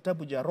katika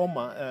kitabu cha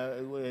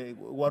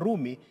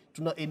Warumi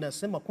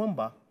inasema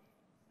kwamba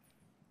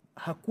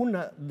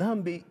hakuna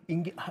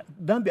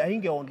dhambi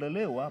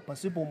haingeondolewa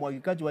pasipo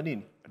umwagikaji wa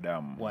nini?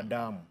 Damu. Wa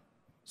damu.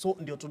 So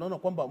ndio tunaona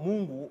kwamba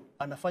Mungu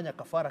anafanya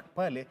kafara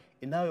pale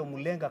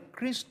inayomlenga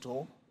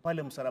Kristo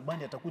pale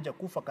msalabani, atakuja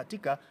kufa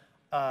katika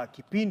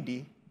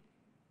kipindi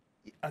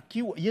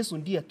akiwa Yesu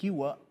ndiye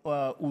akiwa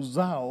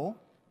uzao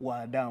wa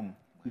Adamu.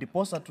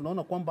 Ndiposa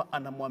tunaona kwamba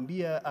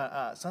anamwambia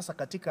sasa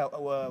katika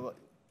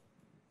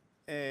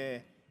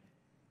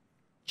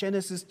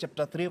Genesis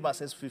chapter 3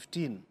 verses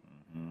 15,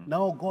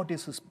 now God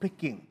is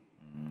speaking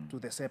to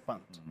the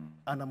serpent.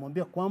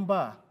 Anamwambia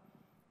kwamba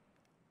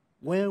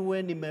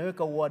wewe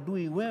nimeweka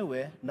uadui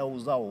wewe na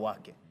uzao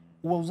wake.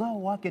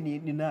 Uzao wake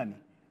ni nani?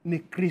 Ni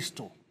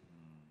Kristo.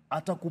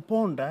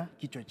 Atakuponda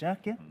kichwa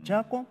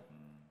chako,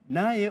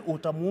 naye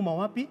utamuuma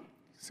wapi?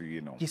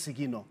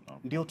 Kisigino.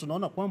 Ndio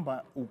tunaona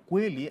kwamba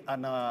ukweli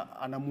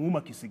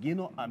anamuuma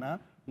kisigino,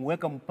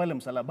 anamweka pale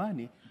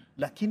msalabani,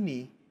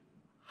 lakini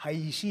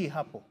haiishii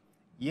hapo.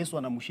 Yesu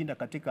anamshinda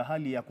katika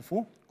hali ya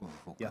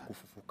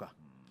kufufuka.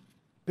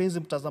 Penzi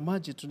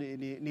mtazamaji,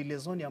 ni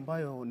lezoni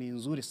ambayo ni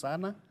nzuri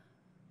sana.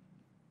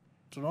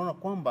 Tunaona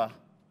kwamba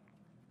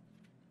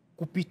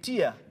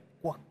kupitia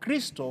kwa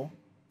Kristo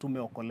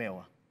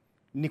tumeokolewa.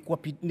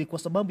 Ni kwa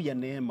sababu ya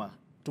neema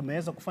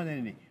tumeweza kufanya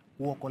nini?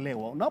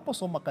 Kuokolewa.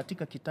 Unaposoma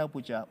katika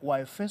kitabu cha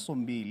Waefeso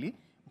 2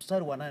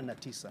 mstari wa 8 na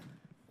 9,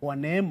 kwa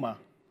neema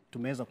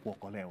tumeweza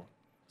kuokolewa.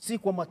 Si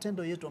kwa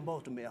matendo yetu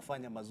ambayo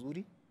tumeyafanya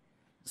mazuri,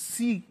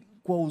 si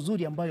kwa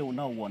uzuri ambayo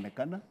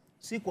unaoonekana,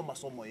 si kwa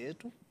masomo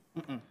yetu.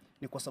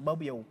 Ni kwa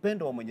sababu ya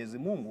upendo wa Mwenyezi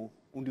Mungu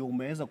ndio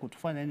umeweza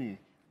kutufanya nini?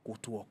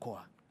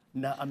 Kutuokoa.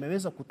 Na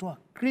ameweza kutoa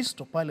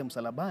Kristo pale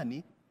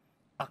msalabani,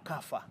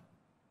 akafa,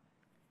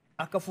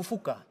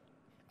 akafufuka,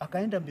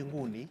 akaenda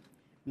mbinguni,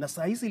 na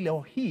saa hizi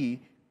leo hii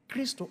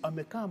Kristo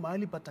amekaa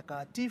mahali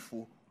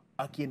patakatifu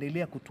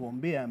akiendelea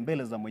kutuombea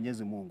mbele za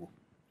Mwenyezi Mungu.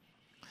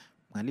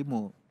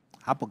 Mwalimu,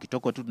 hapo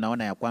kitoko tu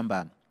tunaona ya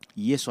kwamba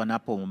Yesu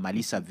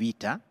anapomaliza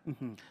vita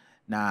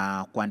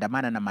na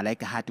kuandamana na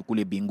malaika hati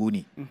kule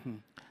mbinguni.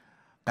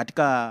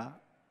 Katika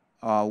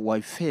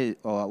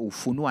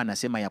Ufunuo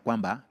anasema ya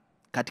kwamba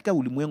katika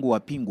ulimwengu wa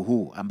pingu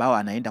huu ambao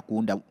anaenda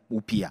kuunda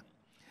upya,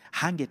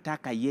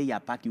 hangetaka yeye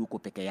apaki huko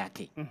peke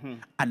yake.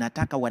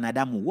 Anataka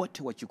wanadamu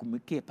wote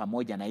wachukumike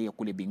pamoja na yeye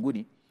kule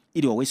mbinguni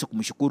ili waweze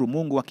kumshukuru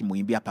Mungu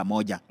wakimuimbia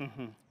pamoja.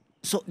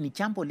 So ni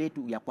jambo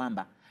letu ya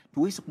kwamba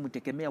tuweze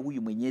kumtegemea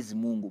huyu Mwenyezi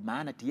Mungu,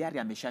 maana tayari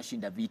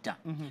ameshashinda vita.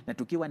 Na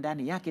tukiwa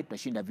ndani yake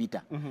tutashinda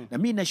vita. Na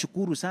mimi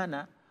nashukuru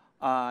sana.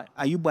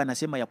 Ayubu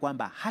anasema ya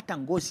kwamba hata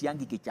ngozi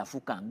yangu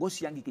ikichafuka,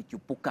 ngozi yangu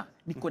ikichupuka,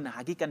 niko na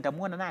hakika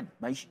nitamuona nani?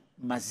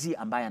 Mazi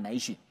ambaye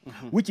anaishi.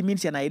 Which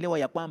means anaelewa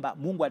ya kwamba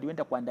Mungu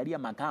alienda kuandalia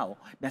makao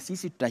na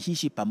sisi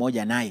tutaishi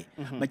pamoja naye.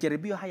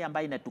 Majaribio haya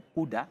ambayo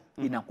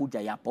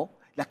inakuja yapo,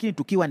 lakini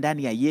tukiwa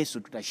ndani ya Yesu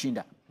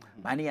tutashinda.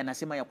 Maana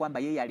anasema ya kwamba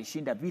yeye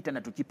alishinda vita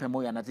na tukipe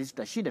moyo na sisi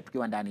tutashinda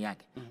tukiwa ndani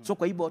yake. So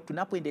kwa hivyo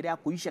tunapoendelea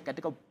kuisha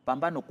katika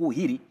pambano kuu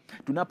hili,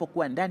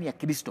 tunapokuwa ndani ya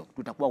Kristo,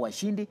 tutakuwa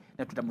washindi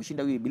na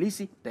tutamshinda huyu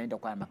ibilisi, tutaenda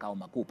kwa makao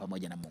makuu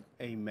pamoja na Mungu.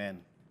 Amen.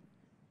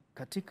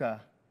 Katika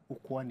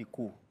kuhani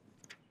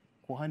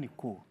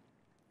kuu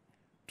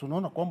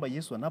tunaona kwamba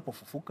Yesu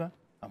anapofufuka,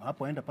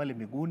 anapoenda pale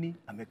mbinguni,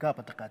 amekaa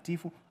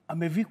patakatifu,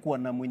 amevikwa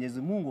na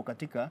Mwenyezi Mungu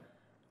katika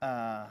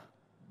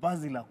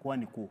vazi la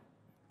kuhani kuu.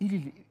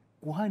 Ili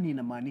kuhani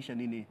inamaanisha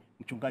nini,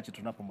 mchungaji,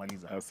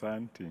 tunapomaliza?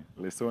 Asante.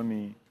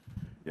 Lesoni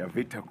ya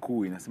vita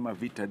kuu inasema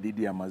vita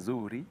dhidi ya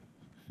mazuri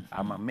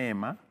ama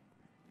mema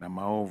na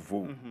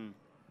maovu.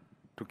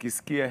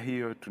 Tukisikia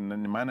hiyo,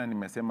 maana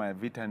nimesema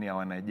vita ni ya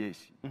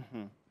wanajeshi.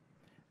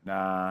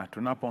 Na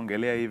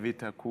tunapoongelea hii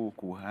vita kuu,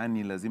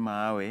 kuhani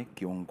lazima awe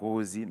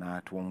kiongozi na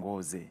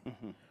atuongoze.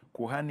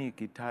 Kuhani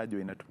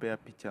ikitajwa inatupea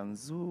picha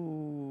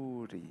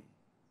nzuri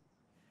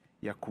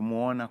ya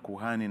kumuona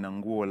kuhani na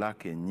nguo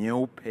lake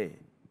nyeupe,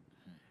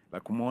 la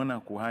kumuona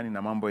kuhani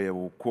na mambo ya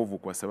wokovu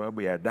kwa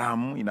sababu ya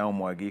damu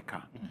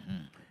inayomwagika.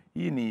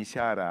 Hii ni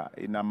ishara,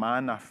 ina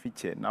maana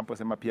fiche.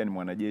 Naposema pia ni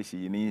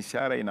mwanajeshi, ni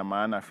ishara, ina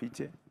maana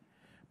fiche.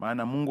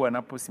 Maana Mungu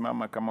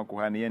anaposimama kama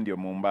kuhani, yeye ndio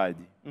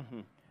muumbaji.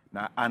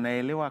 Na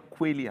anaelewa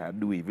kweli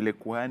adui, vile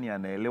kuhani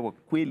anaelewa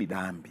kweli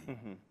dhambi.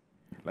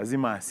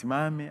 Lazima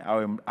asimame,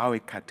 awe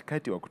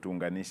katikati wa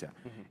kutuunganisha.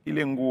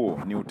 Ile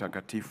nguo ni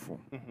utakatifu.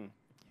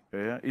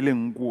 Ile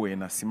nguo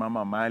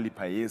inasimama mahali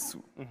pa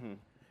Yesu.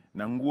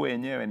 Na nguo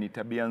yenyewe ni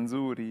tabia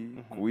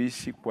nzuri,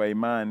 kuishi kwa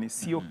imani,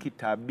 sio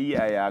kitabia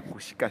ya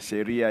kushika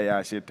sheria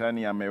ya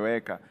shetani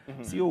ameweka,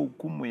 sio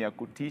hukumu ya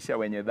kutisha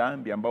wenye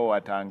dhambi ambao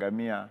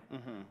wataangamia.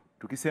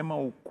 Tukisema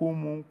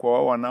hukumu kwa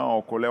wao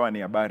wanaookolewa, ni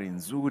habari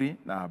nzuri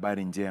na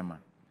habari njema.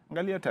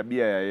 Angalia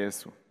tabia ya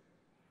Yesu.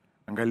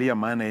 Angalia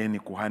maana yeye ni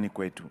kuhani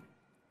kwetu.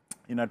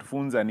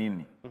 Inatufunza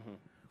nini?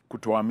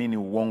 Kutoamini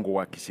uongo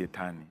wa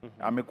kishetani.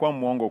 Amekuwa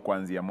muongo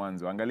kuanzia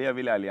mwanzo. Angalia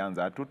vile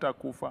alianza,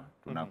 hatutakufa,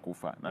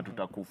 tunakufa na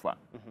tutakufa.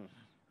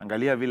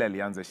 Angalia vile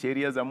alianza,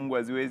 sheria za Mungu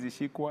haziwezi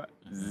shikwa,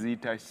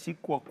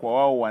 zitashikwa kwa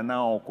wao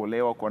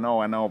wanaookolewa, kwa nao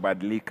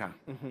wanaobadilika.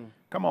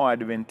 Kama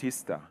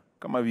Waadventista,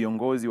 kama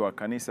viongozi wa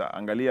kanisa,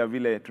 angalia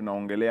vile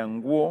tunaongelea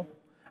nguo,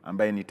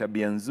 ambaye ni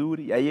tabia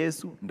nzuri ya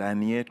Yesu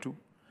ndani yetu,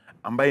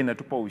 ambaye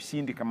inatupa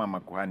ushindi kama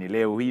makuhani.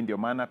 Leo hii ndio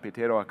maana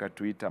Petero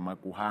akatuita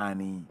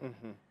makuhani.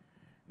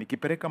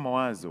 Nikipeleka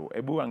mawazo,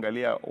 hebu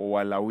angalia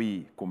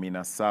Walawi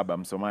 17,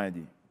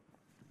 msomaji,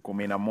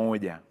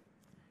 11.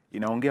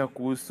 Inaongea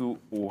kuhusu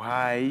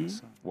uhai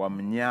wa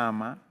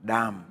mnyama,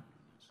 damu.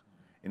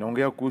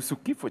 Inaongea kuhusu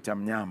kifo cha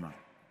mnyama.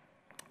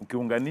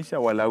 Ukiunganisha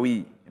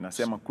Walawi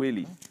inasema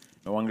kweli,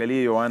 na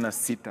uangalie Yohana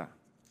 6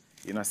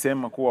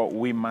 inasema kuwa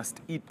we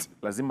must eat,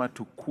 lazima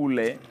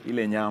tukule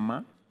ile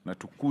nyama na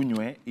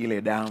tukunywe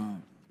ile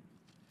damu.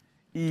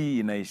 Hii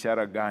ina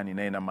ishara gani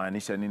na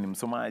inamaanisha nini?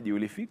 Msomaji,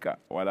 ulifika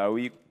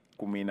Walawi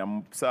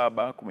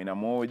 17,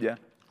 11.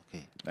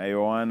 Okay. Na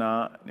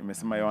Yohana,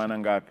 nimesema Yohana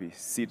ngapi?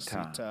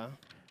 6.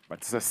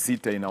 But sasa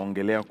 6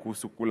 inaongelea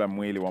kuhusu kula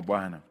mwili wa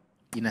Bwana.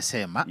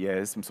 Inasema,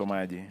 yes,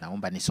 msomaji,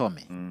 naomba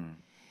nisome.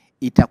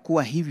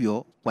 Itakuwa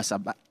hivyo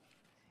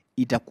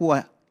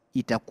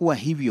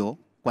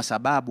kwa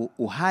sababu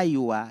uhai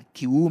wa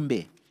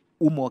kiumbe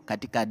umo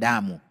katika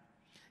damu.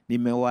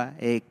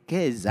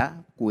 Nimewaekeza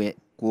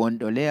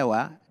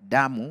kuondolewa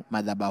damu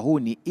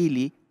madhabahuni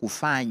ili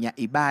kufanya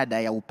ibada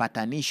ya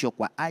upatanisho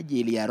kwa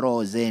ajili ya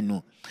roho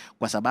zenu,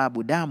 kwa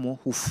sababu damu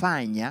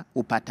hufanya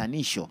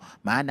upatanisho,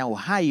 maana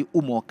uhai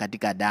umo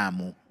katika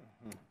damu.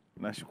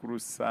 Nashukuru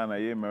sana,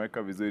 yeye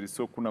imeweka vizuri.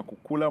 So kuna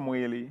kukula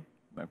mwili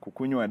na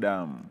kukunywa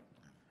damu.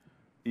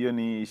 Hiyo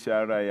ni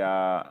ishara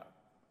ya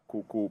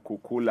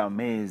kukula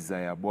meza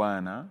ya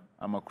Bwana,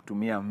 ama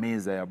kutumia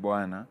meza ya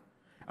Bwana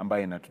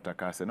ambayo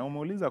inatutakasa. Na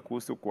umeuliza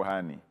kuhusu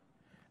kuhani.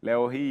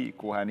 Leo hii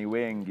kuhani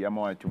wengi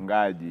ama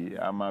wachungaji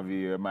ama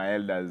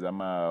maelders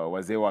ama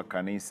wazee wa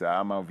kanisa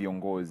ama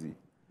viongozi,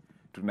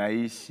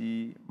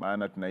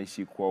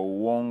 tunaishi kwa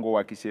uongo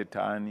wa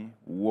kishetani,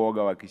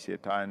 uoga wa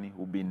kishetani,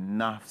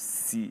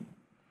 ubinafsi.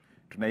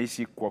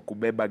 Tunaishi kwa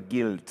kubeba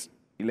guilt,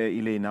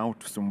 ile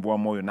inaotusumbua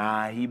moyo,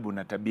 na aibu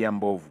na tabia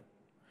mbovu.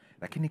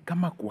 Lakini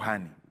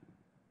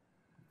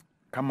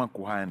kama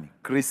kuhani,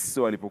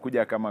 Kristo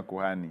alipokuja kama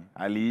kuhani,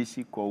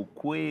 aliishi kwa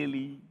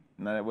ukweli,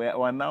 na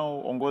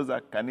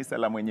wanaoongoza kanisa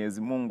la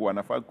Mwenyezi Mungu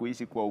wanafaa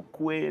kuishi kwa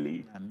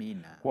ukweli.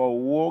 Amina. Kwa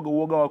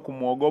uoga wa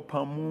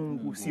kumwogopa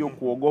Mungu, sio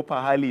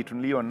kuogopa hali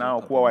tulio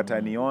nao kuwa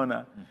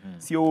wataniona,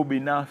 sio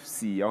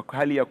ubinafsi,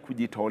 hali ya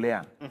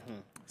kujitolea,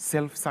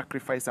 self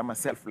sacrifice ama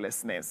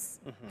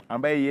selflessness,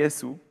 ambaye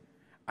Yesu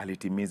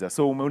alitimiza.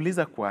 So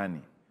umeuliza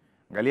kuhani,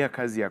 angalia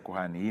kazi ya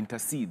kuhani,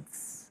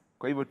 intercedes.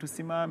 Kwa hivyo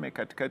tusimame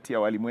katikati ya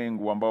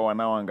walimwengu ambao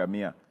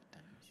wanaoangamia,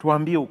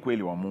 tuambie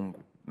ukweli wa Mungu,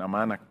 na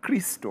maana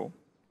Kristo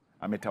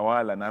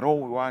ametawala na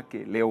roho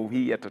wake leo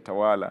hii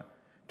atatawala.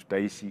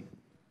 Tutaishi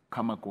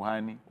kama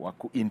kuhani wa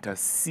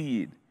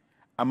kuintercede,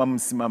 ama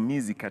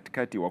msimamizi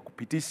katikati wa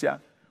kupitisha,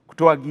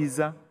 kutoa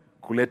giza,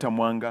 kuleta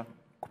mwanga,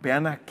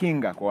 kupeana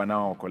kinga kwa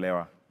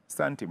wanaookolewa.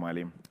 Asante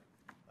mwalimu.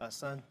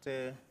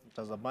 Asante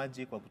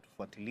mtazamaji kwa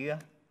kutufuatilia,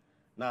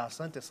 na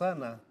asante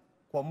sana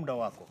kwa muda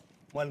wako.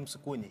 Mwalimu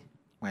Sikunyi,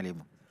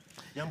 Mwalimu,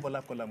 jambo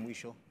lako la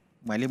mwisho.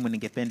 Mwalimu,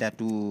 ningependa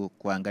tu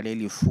kuangalia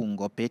ile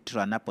fungo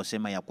Petro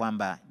anaposema ya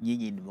kwamba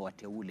nyinyi ni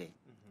wateule,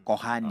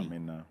 kohani.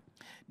 Amina.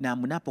 Na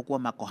mnapokuwa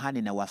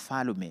makohani na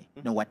wafalme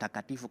na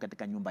watakatifu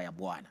katika nyumba ya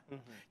Bwana,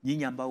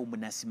 nyinyi ambao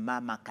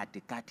mnasimama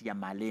katikati ya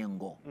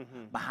malengo,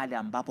 mahali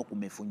ambapo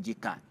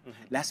kumefunjika,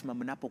 lazima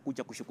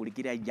mnapokuja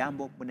kushughulikia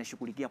jambo,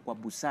 mnashughulikia kwa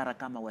busara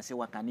kama wazee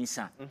wa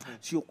kanisa,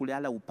 sio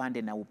kulala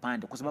upande na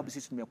upande, kwa sababu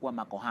sisi tumekuwa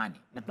makohani.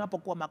 Na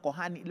tunapokuwa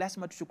makohani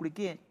lazima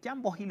tushughulikie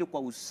jambo hili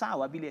kwa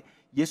usawa vile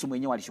Yesu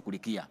mwenyewe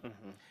alishughulikia.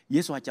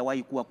 Yesu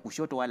hajawahi kuwa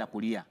kushoto wala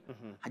kulia.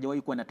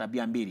 Hajawahi kuwa na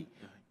tabia mbili.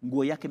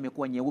 Nguo yake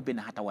imekuwa nyeupe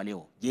na hata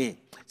waleo. Je,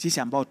 sisi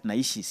ambao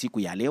tunaishi siku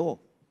ya leo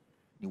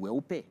ni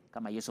weupe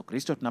kama Yesu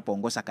Kristo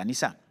tunapoongoza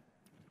kanisa?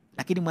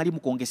 Lakini mwalimu,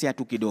 kuongezea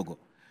tu kidogo,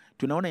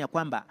 tunaona ya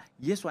kwamba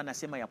Yesu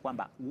anasema ya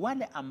kwamba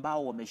wale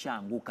ambao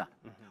wameshaanguka,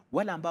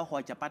 wale ambao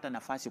hawajapata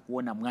nafasi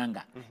kuona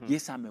mwanga,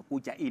 Yesu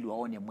amekuja ili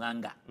waone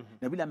mwanga.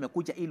 Na bila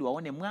amekuja ili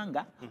waone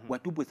mwanga,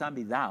 watubu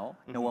dhambi zao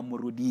na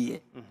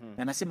wamrudie.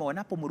 Na anasema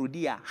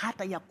wanapomrudia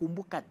hata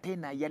yakumbuka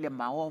tena yale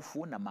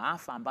maovu na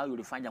maafa ambayo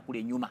ulifanya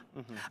kule nyuma.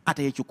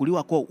 Hata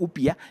yachukuliwa kwa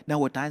upya na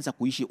wataanza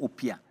kuishi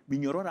upya.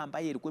 Minyororo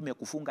ambayo ilikuwa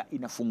imekufunga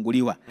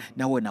inafunguliwa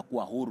na wewe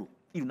unakuwa huru.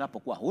 Ili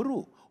unapokuwa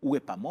huru uwe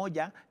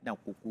pamoja na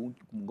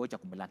kumngoja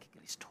kumlaki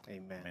Kristo.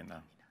 Amen.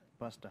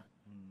 Pastor,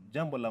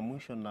 jambo la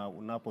mwisho na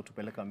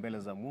unapotupeleka mbele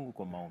za Mungu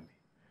kwa maombi.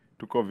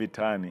 Tuko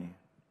vitani.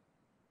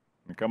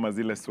 Ni kama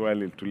zile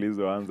swali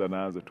tulizoanza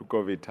nazo.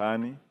 Tuko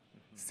vitani.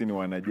 Sisi ni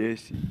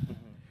wanajeshi.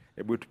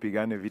 Hebu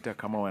tupigane vita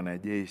kama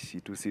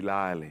wanajeshi,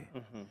 tusilale.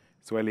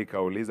 Swali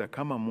kauliza,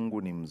 kama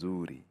Mungu ni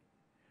mzuri,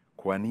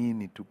 kwa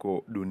nini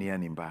tuko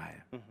duniani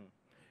mbaya?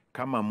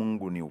 Kama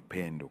Mungu ni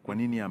upendo, kwa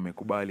nini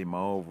amekubali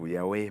maovu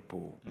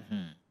yawepo?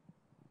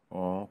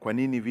 Kwa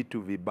nini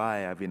vitu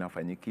vibaya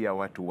vinafanyikia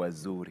watu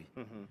wazuri?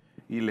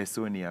 Ile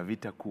soni ya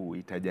vita kuu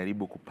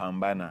itajaribu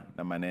kupambana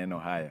na maneno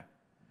haya.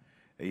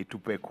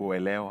 Itupe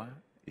kuelewa,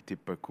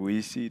 itupe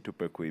kuishi,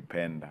 itupe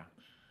kuipenda.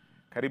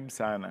 Karibu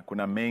sana.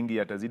 Kuna mengi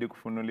yatazidi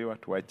kufunuliwa.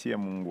 Tuachie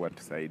Mungu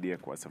atusaidie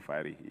kwa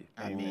safari hii.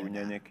 Amina.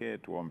 Unyenyekee,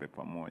 tuombe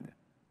pamoja.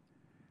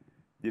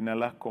 Jina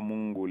lako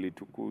Mungu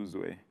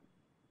litukuzwe.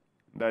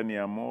 Ndani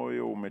ya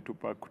moyo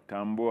umetupa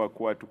kutambua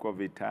kuwa tuko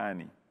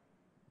vitani.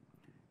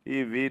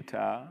 Hii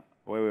vita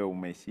wewe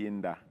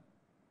umeshinda.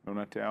 Na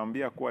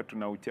unatuambia kuwa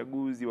tuna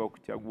uchaguzi wa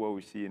kuchagua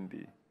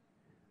ushindi.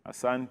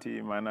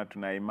 Asanti, maana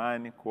tuna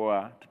imani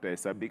kuwa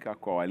tutahesabika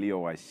kwa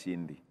walio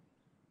washindi.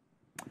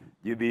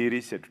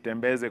 Jidhihirishe,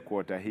 tutembeze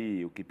kuota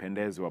hii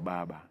ukipendezwa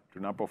Baba.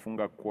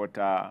 Tunapofunga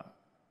kuota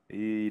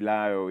hii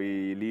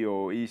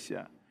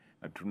iliyoisha,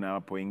 na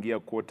tunapoingia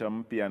kuota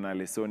mpya na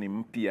lesoni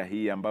mpya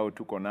hii ambao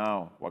tuko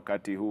nao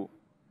wakati huu.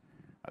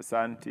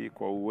 Asanti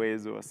kwa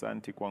uwezo,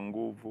 asanti kwa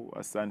nguvu,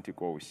 asanti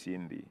kwa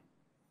ushindi.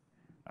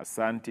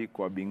 Asanti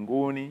kwa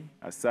mbinguni,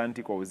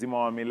 asanti kwa uzima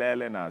wa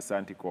milele, na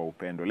asanti kwa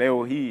upendo.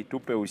 Leo hii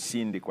tupe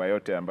ushindi kwa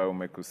yote ambayo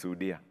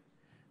umekusudia.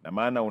 Na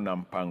maana una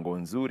mpango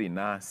nzuri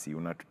nasi,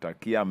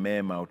 unatutakia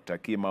mema,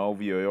 ututakie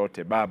maovu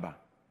yoyote Baba.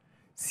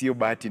 Sio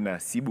bahati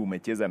nasibu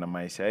umecheza na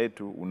maisha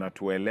yetu,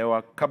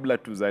 unatuelewa kabla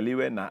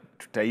tuzaliwe na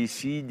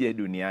tutaishije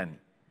duniani.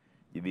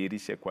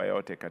 Jidhihirishe kwa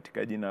yote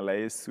katika jina la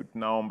Yesu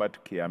tunaomba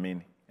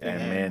tukiamini.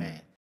 Amen.